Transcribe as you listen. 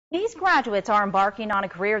These graduates are embarking on a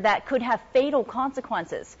career that could have fatal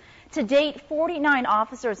consequences. To date, 49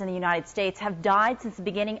 officers in the United States have died since the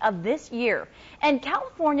beginning of this year, and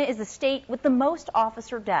California is the state with the most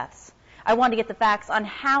officer deaths. I want to get the facts on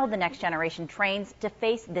how the next generation trains to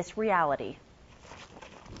face this reality.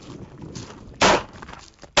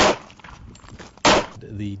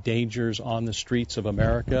 The dangers on the streets of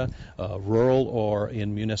America, rural or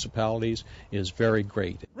in municipalities, is very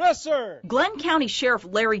great. Yes, sir. Glenn County Sheriff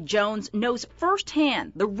Larry Jones knows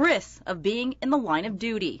firsthand the risks of being in the line of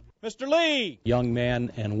duty. Mr. Lee! Young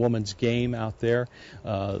man and woman's game out there.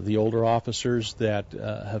 The older officers that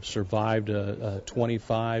have survived a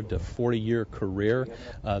 25 to 40-year career,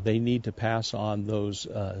 they need to pass on those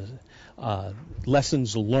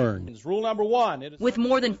lessons learned. Rule number one. With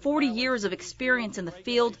more than 40 years of experience in the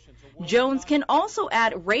field, Jones can also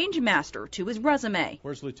add range master to his resume.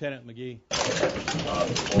 Where's Lieutenant McGee?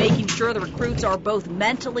 Making sure the recruits are both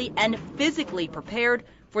mentally and physically prepared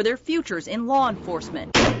for their futures in law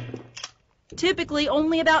enforcement. Typically,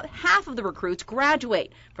 only about half of the recruits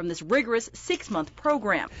graduate from this rigorous 6-month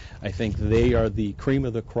program. I think they are the cream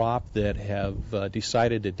of the crop that have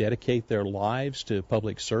decided to dedicate their lives to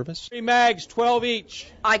public service. 3 mags, 12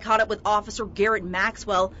 each. I caught up with Officer Garrett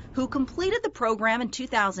Maxwell, who completed the program in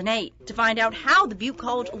 2008, to find out how the Butte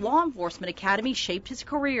College Law Enforcement Academy shaped his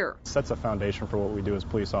career. It sets a foundation for what we do as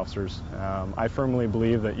police officers. I firmly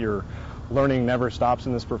believe that your learning never stops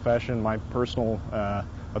in this profession. My personal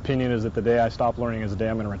opinion is that the day I stop learning is the day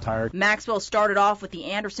I'm going to retire. Maxwell started off with the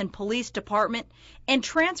Anderson Police Department and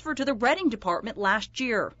transferred to the Redding Department last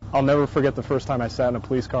year. I'll never forget the first time I sat in a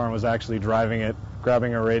police car and was actually driving it,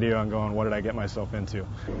 grabbing a radio and going, what did I get myself into?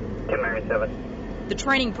 7. The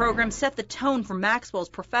training program set the tone for Maxwell's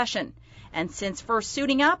profession, and since first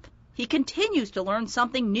suiting up, he continues to learn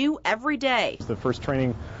something new every day. It's the first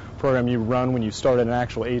training program you run when you start at an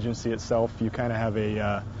actual agency itself. You kind of have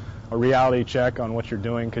a reality check on what you're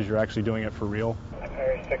doing because you're actually doing it for real.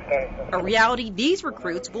 A reality these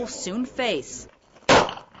recruits will soon face.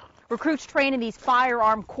 Recruits train in these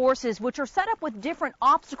firearm courses, which are set up with different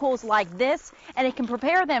obstacles like this, and it can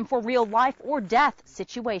prepare them for real life or death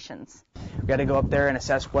situations. We've got to go up there and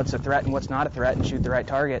assess what's a threat and what's not a threat and shoot the right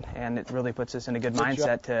target, and it really puts us in a good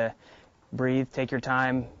mindset to breathe, take your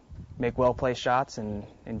time, make well-placed shots, and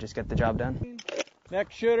just get the job done.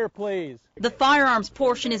 Next shooter, please. The firearms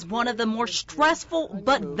portion is one of the more stressful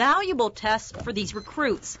but valuable tests for these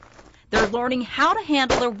recruits. They're learning how to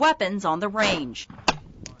handle their weapons on the range,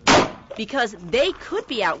 because they could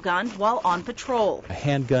be outgunned while on patrol. A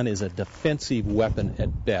handgun is a defensive weapon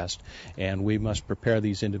at best, and we must prepare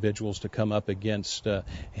these individuals to come up against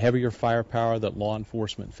heavier firepower that law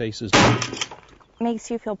enforcement faces. Makes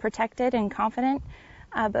you feel protected and confident,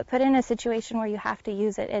 but put in a situation where you have to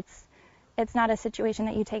use it, it's not a situation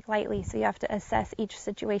that you take lightly, so you have to assess each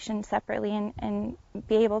situation separately and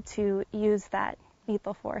be able to use that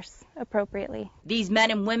lethal force appropriately. These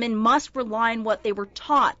men and women must rely on what they were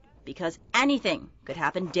taught, because anything could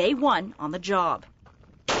happen day one on the job.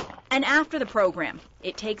 And after the program,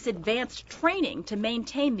 it takes advanced training to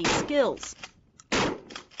maintain these skills,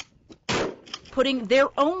 putting their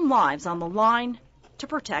own lives on the line to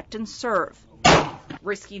protect and serve,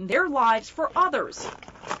 risking their lives for others,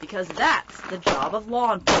 because that's the job of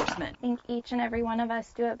law enforcement. I think each and every one of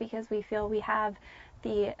us do it because we feel we have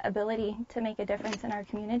the ability to make a difference in our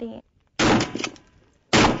community.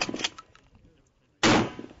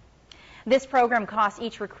 This program costs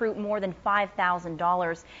each recruit more than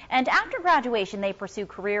 $5,000, and after graduation they pursue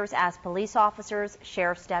careers as police officers,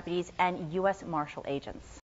 sheriff's deputies, and U.S. Marshal agents.